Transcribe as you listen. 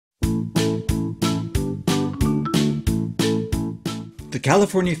The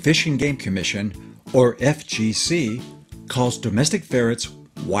California Fish and Game Commission, or FGC, calls domestic ferrets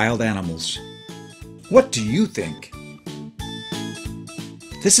wild animals. What do you think?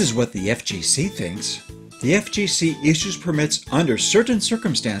 This is what the FGC thinks. The FGC issues permits under certain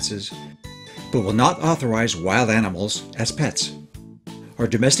circumstances, but will not authorize wild animals as pets. Are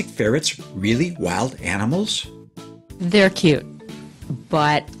domestic ferrets really wild animals? They're cute,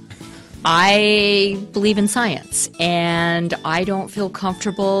 but I believe in science, and I don't feel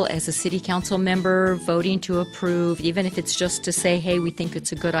comfortable as a city council member voting to approve, even if it's just to say, hey, we think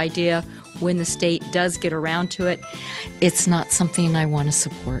it's a good idea. When the state does get around to it, it's not something I want to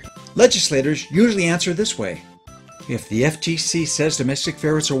support. Legislators usually answer this way. If the FGC says domestic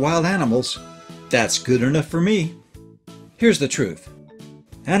ferrets are wild animals, that's good enough for me. Here's the truth.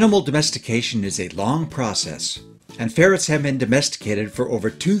 Animal domestication is a long process, and ferrets have been domesticated for over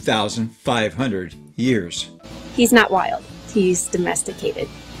 2,500 years. He's not wild. He's domesticated.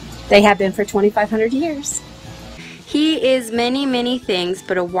 They have been for 2,500 years. He is many, many things,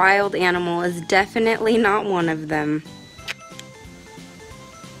 but a wild animal is definitely not one of them.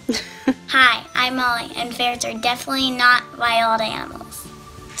 Hi, I'm Molly, and ferrets are definitely not wild animals.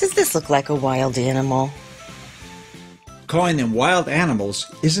 Does this look like a wild animal? Calling them wild animals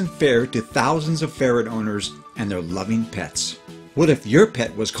isn't fair to thousands of ferret owners and their loving pets. What if your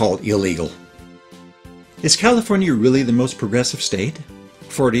pet was called illegal? Is California really the most progressive state?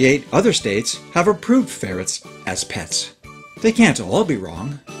 48 other states have approved ferrets as pets. They can't all be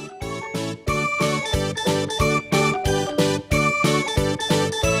wrong.